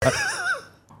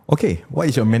Okay, what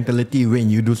is your mentality when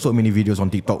you do so many videos on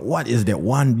TikTok? What is that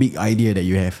one big idea that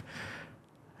you have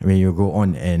when you go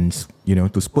on and,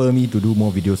 to spur me to do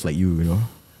more videos like you,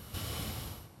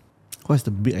 What's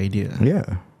the big idea?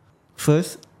 Yeah.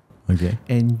 First, Okay.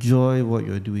 enjoy what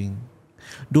you're doing.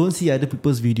 Don't see other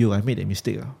people's video. I made that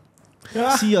mistake.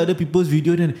 See other people's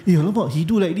video, then alamak, he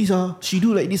do like this, she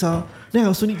do like this, then I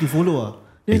also need to follow.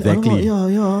 Then, Exactly.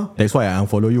 alamak, yeah. That's why I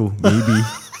unfollow you, baby.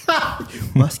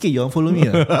 Basket, you unfollow me.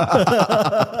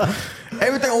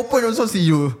 Every time open also see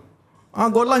you.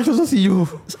 Got lunch also see you.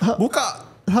 Buka.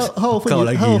 How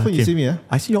often you see me?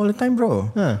 I see you all the time,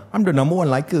 bro. I'm the number one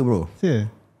liker, bro.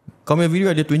 Yeah. Kau punya video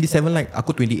ada 27 like,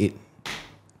 aku 28.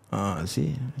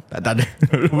 See, tak ada.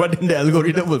 But then the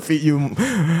algorithm will feed you.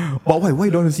 But why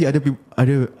don't you see other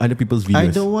people's videos?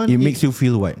 I don't want it makes you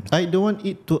feel what? I don't want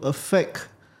it to affect,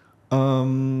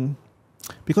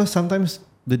 because sometimes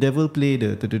the devil play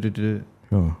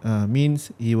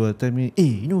means he will tell me,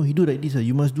 hey, he do like this,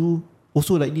 you must do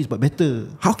also like this, but better.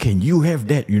 How can you have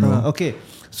that? Okay,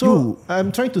 so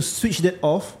I'm trying to switch that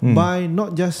off by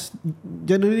not just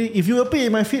generally. If you pay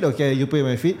my feed, okay, you pay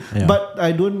my feed, but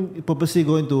I don't purposely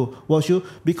go into watch you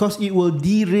because it will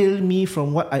derail me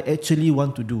from what I actually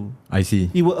want to do. I see.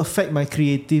 It will affect my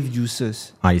creative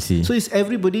juices. I see. So is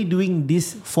everybody doing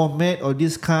this format or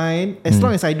this kind? As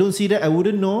long as I don't see that, I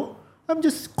wouldn't know. I'm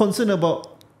just concerned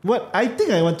about what I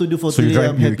think I want to do for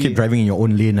today. You keep driving in your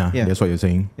own lane. Yeah. That's what you're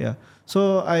saying. Yeah.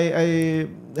 So I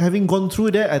having gone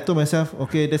through that, I told myself,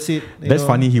 okay, that's it. That's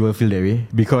funny he will feel that way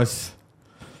because,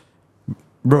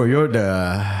 bro, you're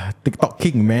the TikTok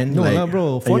king, man. No,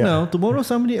 bro. For now, tomorrow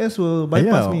somebody else will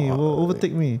bypass me, will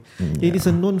overtake me. It is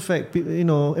a known fact.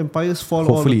 Empires fall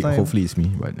all the time. Hopefully it's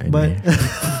me, but anyway.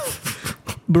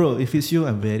 Bro, if it's you,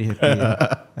 I'm very happy.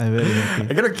 I'm very happy.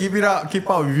 I gotta keep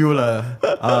up with you lah.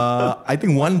 I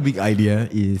think one big idea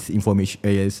is information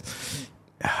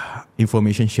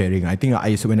sharing. I think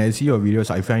when I see your videos,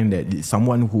 I find that it's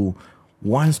someone who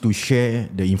wants to share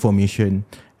the information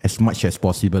as much as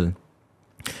possible.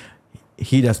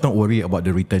 He does not worry about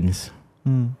the returns.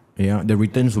 The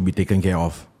returns will be taken care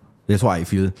of. That's why I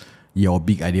feel your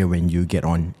big idea when you get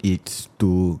on, it's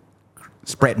to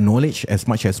spread knowledge as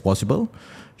much as possible,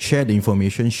 share the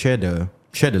information, share the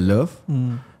love.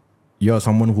 You're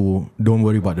someone who don't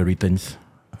worry about the returns.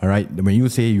 All right. When you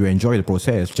say you enjoy the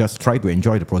process, just try to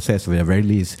enjoy the process. At the very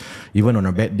least, even on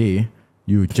a bad day,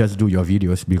 you just do your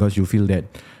videos because you feel that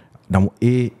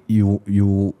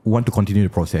you want to continue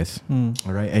the process.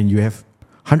 All right, and you have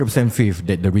 100% faith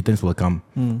that the returns will come.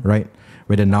 Right,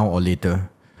 whether now or later.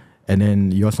 And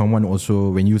then you're someone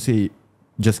also when you say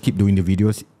just keep doing the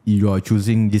videos, you are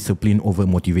choosing discipline over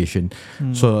motivation.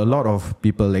 So a lot of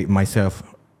people like myself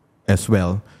as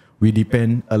well, we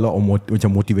depend a lot on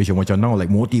motivation. Macam now like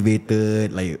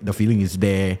motivated, like the feeling is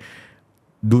there,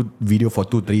 do video for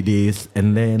 2-3 days,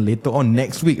 and then later on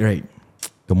next week, right,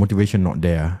 the motivation not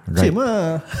there, right?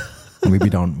 Maybe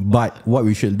down. But what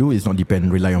we should do is not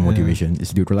rely on motivation.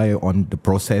 It's to rely on the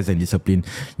process and discipline.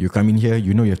 You come in here,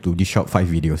 you have to dish out 5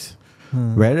 videos,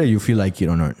 whether you feel like it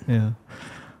or not.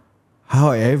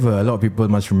 However, a lot of people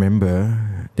must remember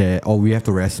that, or we have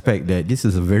to respect that this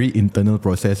is a very internal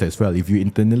process as well. If you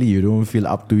internally you don't feel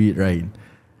up to it, right,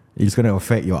 it's going to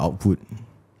affect your output.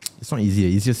 It's not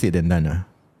easier. Easier said than done.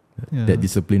 That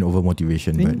discipline over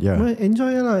motivation. But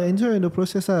enjoy the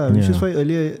process. Which is why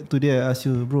earlier today I asked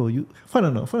you, bro, you fun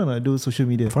or not do social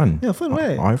media? Fun. Yeah, fun,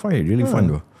 right? I find it really fun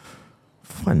though.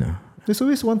 Fun. There's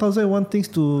always 1,001 things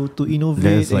to innovate.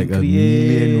 There's like and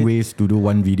create. 1,000,000 ways to do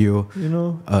one video.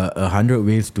 100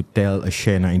 ways to tell a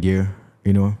share an idea.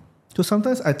 So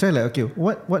sometimes I try like, okay,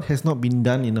 what has not been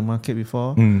done in the market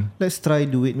before? Let's try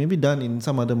do it. Maybe done in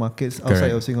some other markets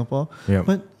outside of Singapore.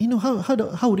 But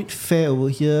how would it fare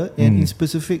over here and in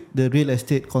specific the real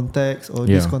estate context or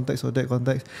this context or that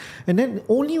context? And then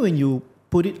only when you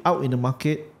put it out in the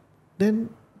market,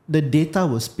 then the data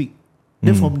will speak.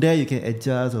 Then from there you can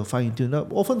adjust or fine tune.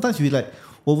 Oftentimes we like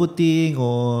overthink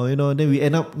or then we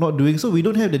end up not doing, so we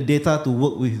don't have the data to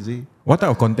work with. See? What type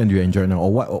of content do you enjoy now,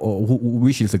 or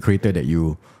which is the creator that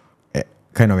you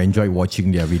kind of enjoy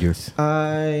watching their videos?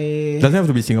 Doesn't have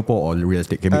to be Singapore or real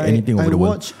estate. Can be anything over the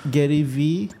world. I watch Gary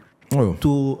V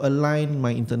to align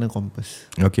my internal compass.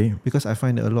 Okay. Because I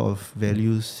find a lot of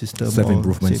values system,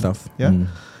 self-improvement stuff.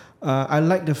 I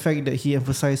like the fact that he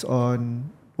emphasized on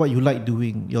what you like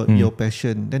doing, your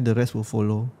passion, then the rest will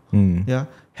follow.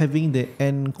 Having the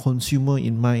end consumer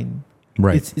in mind.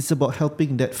 Right. It's about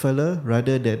helping that fella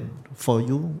rather than for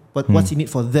you. But what's in it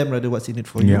for them rather what's in it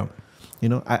for you.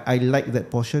 I like that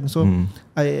portion. So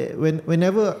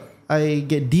whenever I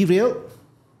get derailed,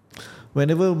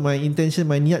 whenever my intention,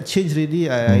 my niat change already,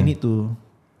 I need to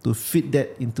fit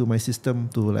that into my system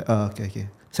to like, okay,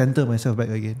 center myself back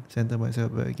again.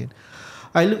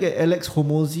 I look at Alex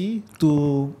Hormozi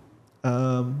to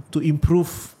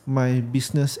improve my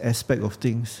business aspect of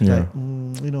things. Like,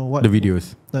 what the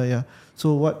videos.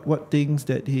 So what things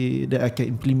that I can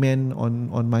implement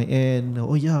on my end.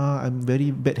 Oh yeah, I'm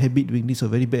very bad habit doing this or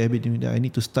very bad habit doing that. I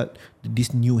need to start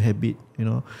this new habit,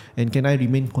 And can I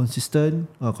remain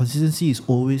consistent? Consistency is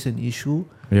always an issue.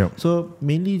 Yeah. So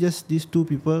mainly just these two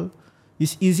people.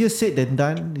 It's easier said than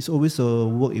done. It's always a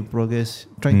work in progress,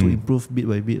 trying to improve bit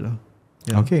by bit.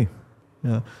 Yeah. Okay.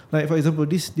 Yeah. Like for example,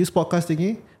 this podcast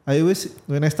thingy, I always,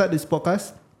 when I start this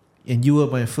podcast, and you were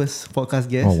my first podcast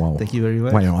guest. Oh wow. Thank you very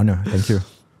much. My honor. Thank you.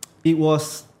 It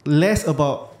was less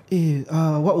about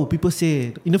what will people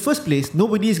say. In the first place,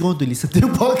 nobody is going to listen to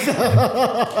your podcast.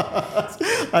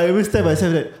 I always tell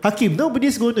myself that, Hakim, nobody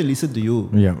is going to listen to you.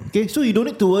 Yeah. Okay, so you don't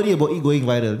need to worry about it going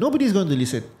viral. Nobody is going to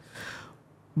listen.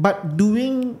 But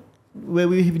where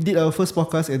we did our first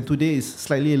podcast, and today is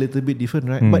slightly a little bit different,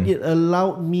 right? But it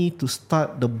allowed me to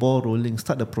start the ball rolling,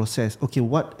 start the process. Okay,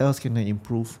 what else can I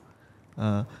improve?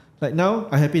 Like now,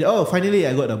 I'm happy that, finally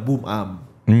I got a boom arm.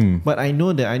 But I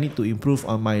know that I need to improve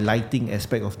on my lighting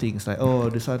aspect of things. Like,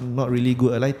 this one not really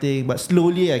good at lighting, but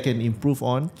slowly I can improve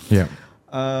on. Yeah.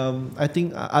 I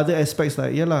think other aspects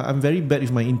like, I'm very bad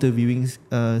with my interviewing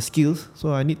skills.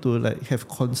 So I need to like have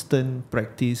constant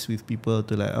practice with people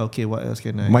to like, okay, what else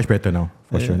can I? Much better now,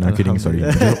 for sure. Not kidding, sorry.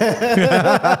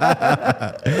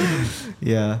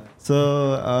 Yeah.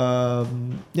 So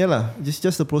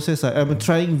just the process. I'm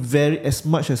trying as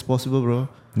much as possible, bro.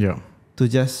 Yeah. To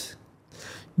just,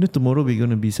 tomorrow we're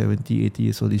gonna be 70, 80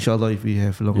 years old, inshallah, if we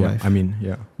have long life. I mean,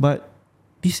 yeah. But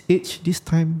this age, this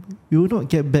time, we will not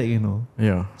get back,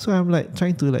 Yeah. So I'm like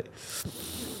trying to like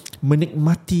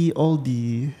menikmati all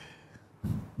the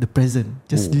present,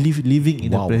 just living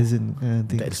in the present.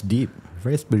 That's deep,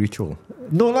 very spiritual.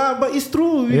 No lah, but it's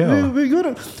true. We're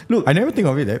gonna look. I never think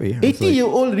of it that way.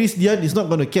 80-year-old Risdian is not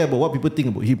gonna care about what people think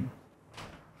about him.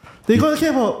 They're gonna care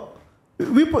about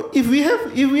if we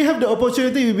have the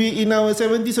opportunity, we'll be in our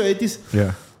 70s or 80s.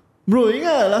 Yeah. Bro,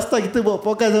 ingat last time kita buat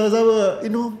podcast sama-sama.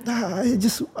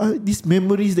 Just these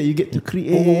memories that you get to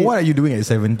create. What are you doing at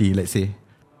 70, let's say?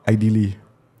 Ideally.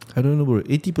 I don't know, bro.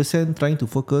 80% trying to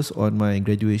focus on my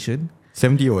graduation.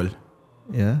 70-year-old?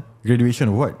 Yeah.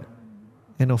 Graduation of what?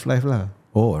 End of life lah.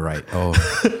 Oh, right. Oh.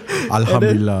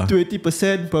 Alhamdulillah. And then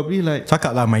 20% probably like,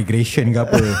 cakap lah migration ke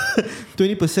apa.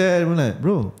 20% I'm like,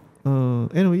 bro,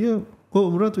 end of year, go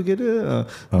umrah together.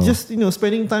 Just,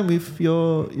 spending time with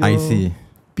your I see.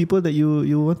 People that you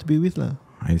want to be with lah.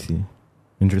 I see.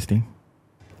 Interesting.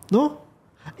 No?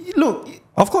 Look,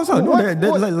 of course,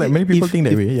 like many people think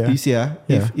that way. Yeah. You see,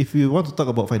 if you want to talk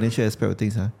about financial aspect of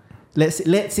things, let's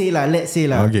say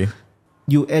lah. Okay.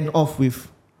 You end off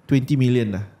with 20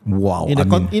 million lah. Wow. In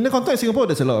the context of Singapore,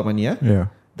 that's a lot of money.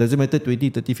 Yeah. Doesn't matter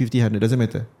 20, 30, 50, 100. Doesn't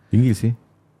matter. Tinggi sih.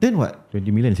 Then what?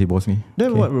 20 million sih bos ni.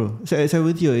 Then what, bro? 70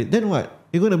 or 8. Then what?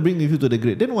 You're gonna bring with you to the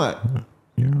grade. Then what?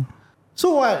 Yeah.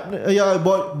 So what?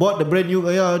 Bought the brand new.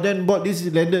 Then bought this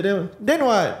landed. Then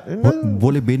what?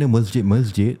 Boleh bina masjid.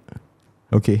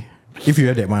 Okay. If you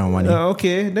have that amount of money.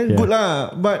 Okay. Then good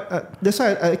lah. But that's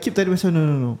why I keep telling myself,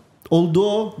 no.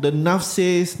 Although the nafs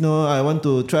says, no, I want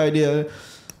to try there.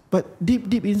 But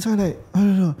deep inside, like, I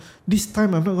don't know. This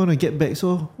time I'm not gonna get back.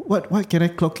 So what can I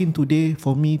clock in today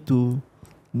for me to,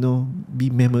 be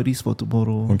memories for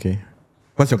tomorrow? Okay.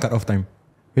 What's your cut-off time?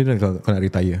 You don't kau nak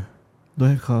retire.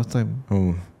 Don't have cut-off time.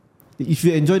 Oh. If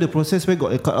you enjoy the process, where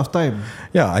got a cut-off time?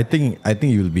 Yeah, I think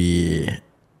you'll be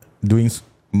doing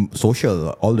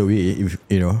social all the way. If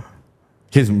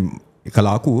because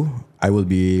kalau aku, I will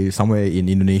be somewhere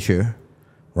in Indonesia,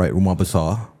 right, rumah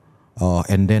besar,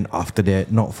 and then after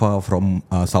that, not far from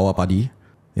sawah padi,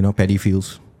 paddy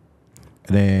fields,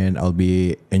 and then I'll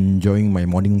be enjoying my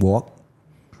morning walk.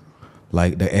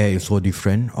 Like the air is so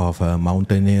different of a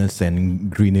mountainous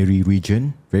and greenery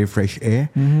region. Very fresh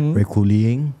air, very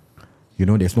cooling.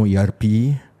 There's no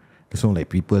ERP. There's no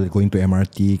like people going to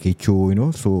MRT, kecoh,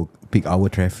 so peak hour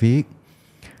traffic.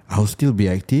 I'll still be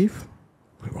active.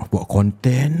 Buat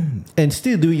content. And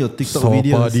still doing your TikTok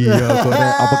videos.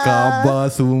 Korang, apa khabar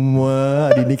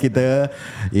semua? Hari ni kita,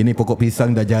 ini pokok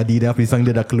pisang dah jadi dah. Pisang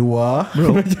dia dah keluar.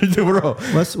 Bro.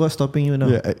 What's stopping you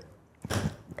now? Yeah,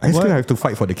 I still have to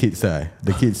fight for the kids.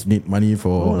 The kids need money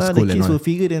for school. The kids and will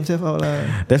figure themselves out lah.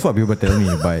 That's what people tell me.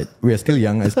 But we are still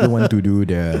young. I still want to do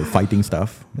the fighting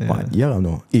stuff. Yeah. But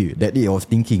no. That day I was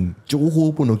thinking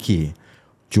Johor pun okay.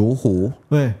 Johor.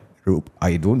 Where?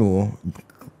 I don't know.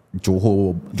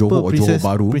 Johor or Johor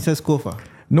Baru. Princess Cove.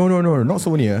 No, not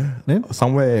so near. Then?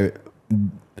 Somewhere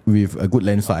with a good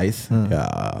land size,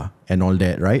 and all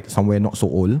that, right? Somewhere not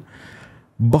so old,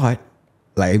 but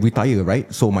like I retire, right?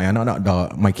 So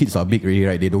my kids are big already,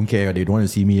 right? They don't care. They don't want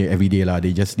to see me every day, lah.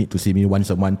 They just need to see me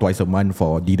once a month, twice a month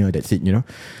for dinner. That's it,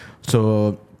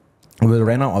 So we'll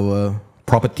rent out our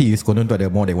properties. Konon tu ada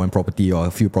more than one property or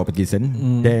a few properties,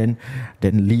 and then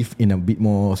live in a bit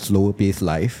more slower paced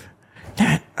life.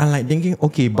 Then I'm like thinking,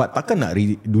 okay, but takkan nak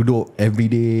duduk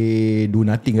every day do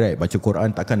nothing, right? Baca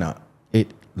Quran takkan nak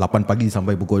 8 pagi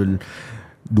sampai pukul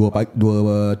 2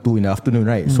 in the afternoon,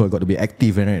 right? So I got to be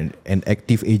active and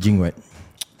active aging, right?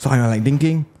 So I'm like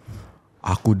thinking,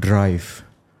 aku drive,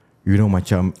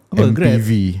 macam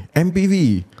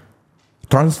MPV,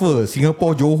 transfer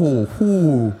Singapore Johor,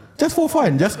 just for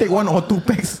fun, just take 1 or 2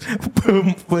 packs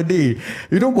per day.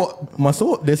 Bawa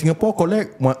masuk dari Singapore,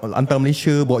 collect, hantar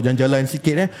Malaysia, bawa jalan-jalan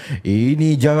sikit.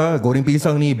 Ini goreng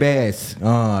pisang ni best.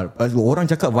 Orang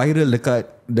cakap viral dekat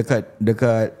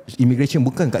immigration,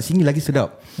 bukan kat sini lagi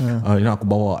sedap. Aku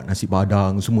bawa nasi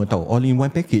padang semua tahu, all in one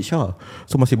package lah.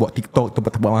 So masih buat TikTok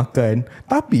tempat-tempat makan,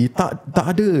 tapi tak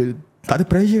ada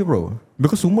pressure, bro,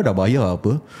 because semua dah bayar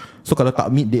apa. So kalau tak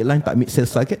meet deadline, tak meet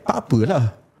sales target, tak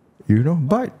apalah,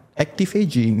 but active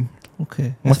aging.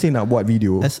 Okay. Masih nak buat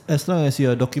video. As long as you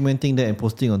are documenting that and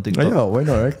posting on TikTok. Yeah, why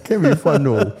not? It can be fun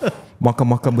though.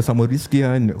 Makan-makan bersama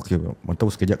Risdian. Okay,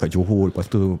 mantap sekejap kat Johor, lepas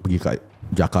tu pergi kat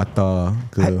Jakarta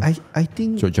ke I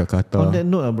think Jakarta. On that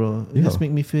note, bro, it just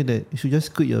make me feel that you should just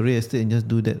quit your real estate and just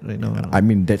do that right now. I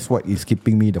mean, that's what is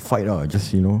keeping me the fight lah. Just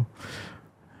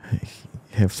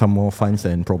have some more funds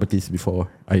and properties before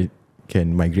I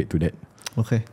can migrate to that. Okay.